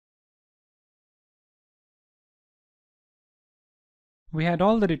We had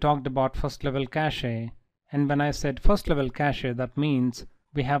already talked about first level cache, and when I said first level cache, that means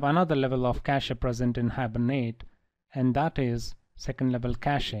we have another level of cache present in Hibernate, and that is second level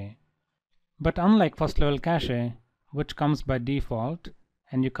cache. But unlike first level cache, which comes by default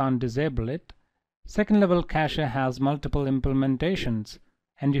and you can't disable it, second level cache has multiple implementations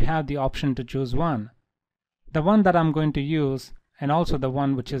and you have the option to choose one. The one that I'm going to use, and also the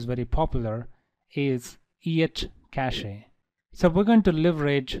one which is very popular, is EH cache. So we're going to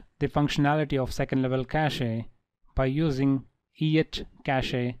leverage the functionality of second level cache by using EH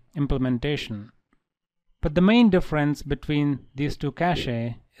cache implementation. But the main difference between these two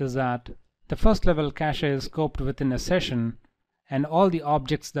cache is that the first level cache is scoped within a session, and all the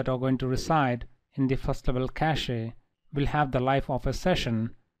objects that are going to reside in the first level cache will have the life of a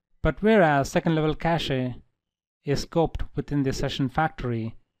session, but whereas second level cache is scoped within the session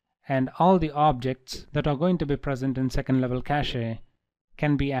factory, and all the objects that are going to be present in second level cache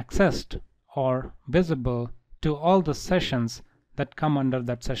can be accessed or visible to all the sessions that come under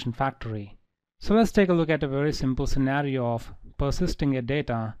that session factory. So let's take a look at a very simple scenario of persisting a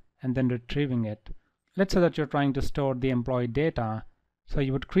data and then retrieving it. Let's say that you're trying to store the employee data, so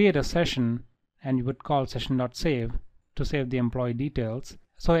you would create a session and you would call session.save to save the employee details.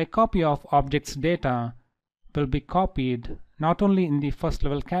 So a copy of object's data will be copied not only in the first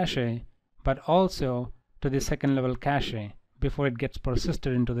level cache but also to the second level cache before it gets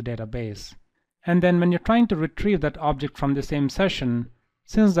persisted into the database. And then when you're trying to retrieve that object from the same session,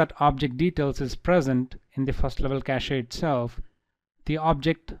 since that object details is present in the first level cache itself, the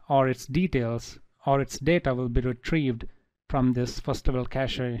object or its details or its data will be retrieved from this first level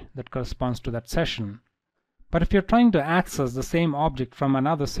cache that corresponds to that session. But if you're trying to access the same object from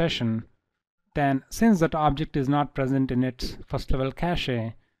another session, then since that object is not present in its first level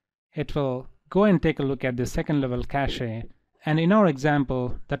cache, it will go and take a look at the second level cache, and in our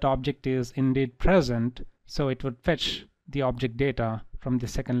example that object is indeed present, so it would fetch the object data from the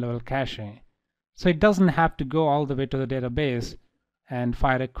second level cache. So it doesn't have to go all the way to the database and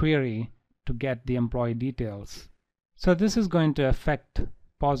fire a query to get the employee details. So this is going to affect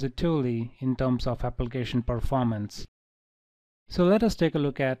positively in terms of application performance. So let us take a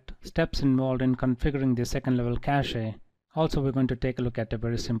look at steps involved in configuring the second level cache. Also, we're going to take a look at a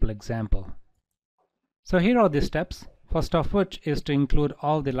very simple example. So here are the steps, first of which is to include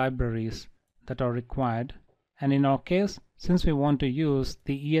all the libraries that are required. And in our case, since we want to use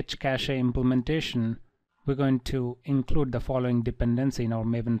the EH cache implementation, we're going to include the following dependency in our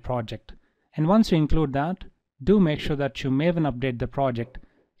Maven project. And once you include that, do make sure that you Maven update the project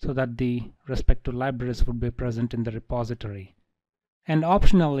so that the respective libraries would be present in the repository. And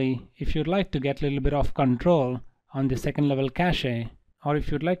optionally, if you'd like to get a little bit of control on the second level cache, or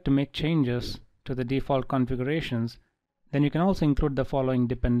if you'd like to make changes to the default configurations, then you can also include the following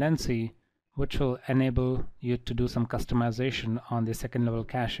dependency, which will enable you to do some customization on the second level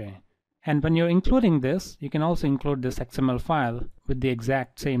cache. And when you're including this, you can also include this XML file with the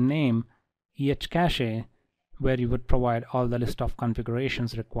exact same name, EH cache, where you would provide all the list of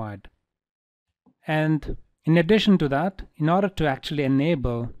configurations required. And in addition to that, in order to actually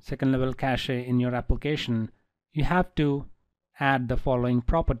enable second level cache in your application, you have to add the following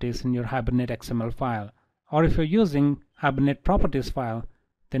properties in your Hibernate XML file. Or if you're using Hibernate properties file,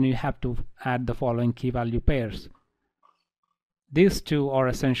 then you have to add the following key value pairs. These two are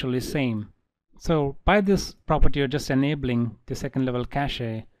essentially same. So by this property, you're just enabling the second level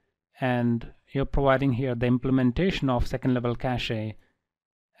cache, and you're providing here the implementation of second level cache.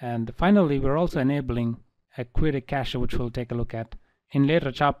 And finally, we're also enabling a query cache, which we'll take a look at in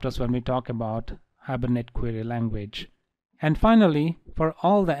later chapters when we talk about Hibernate query language. And finally, for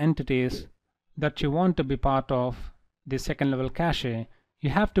all the entities that you want to be part of the second level cache, you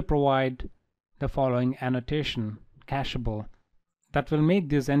have to provide the following annotation, cacheable, that will make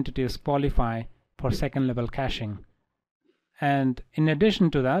these entities qualify for second level caching. And in addition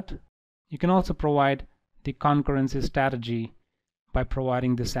to that, you can also provide the concurrency strategy by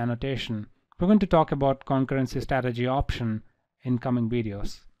providing this annotation. We're going to talk about concurrency strategy option in coming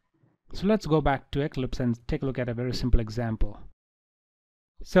videos. So let's go back to Eclipse and take a look at a very simple example.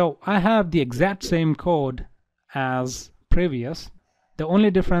 So I have the exact same code as previous. The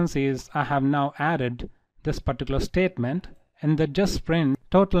only difference is I have now added this particular statement, and that just print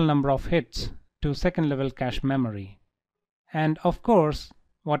total number of hits to second level cache memory. And of course,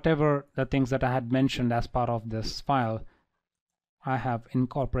 whatever the things that I had mentioned as part of this file, I have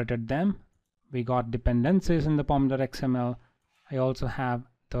incorporated them. We got dependencies in the pom.xml. I also have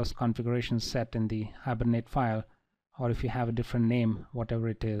those configurations set in the Hibernate file, or if you have a different name, whatever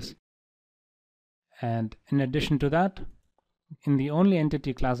it is. And in addition to that, in the only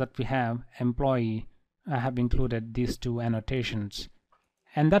entity class that we have, employee, I have included these two annotations.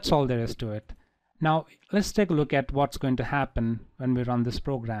 And that's all there is to it. Now let's take a look at what's going to happen when we run this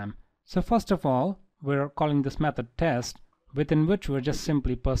program. So first of all, we're calling this method test, within which we're just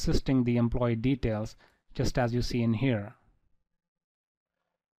simply persisting the employee details, just as you see in here.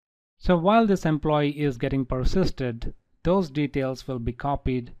 So while this employee is getting persisted, those details will be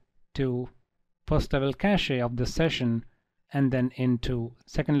copied to first level cache of this session, and then into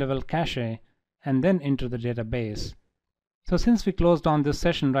second level cache, and then into the database. So since we closed on this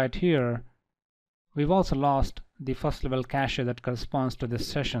session right here, we've also lost the first level cache that corresponds to this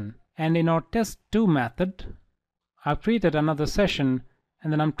session. And in our test2 method, I've created another session,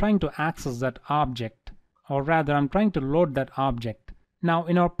 and then I'm trying to access that object, or rather I'm trying to load that object. Now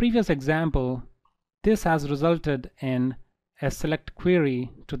in our previous example, this has resulted in a select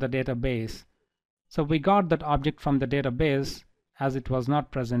query to the database. So we got that object from the database as it was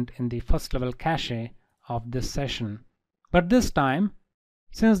not present in the first level cache of this session. But this time,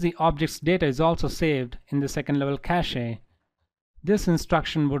 since the object's data is also saved in the second level cache, this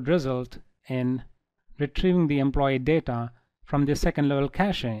instruction would result in retrieving the employee data from the second level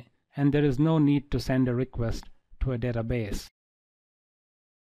cache, and there is no need to send a request to a database.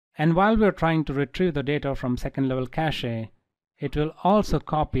 And while we're trying to retrieve the data from second level cache, it will also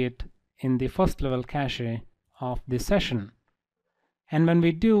copy it in the first level cache of the session. And when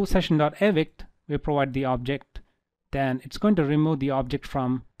we do session.evict, we provide the object, then it's going to remove the object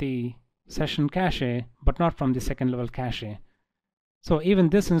from the session cache, but not from the second level cache. So even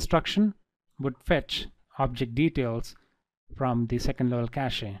this instruction would fetch object details from the second level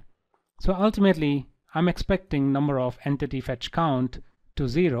cache. So ultimately, I'm expecting number of entity fetch count to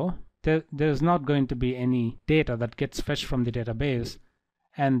 0. There is not going to be any data that gets fetched from the database,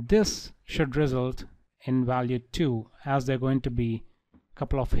 and this should result in value 2, as there are going to be a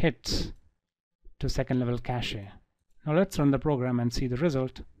couple of hits to second level cache. Now let's run the program and see the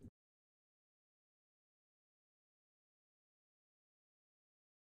result.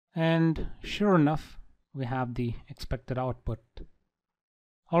 And sure enough, we have the expected output.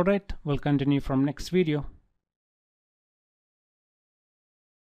 Alright, we'll continue from next video.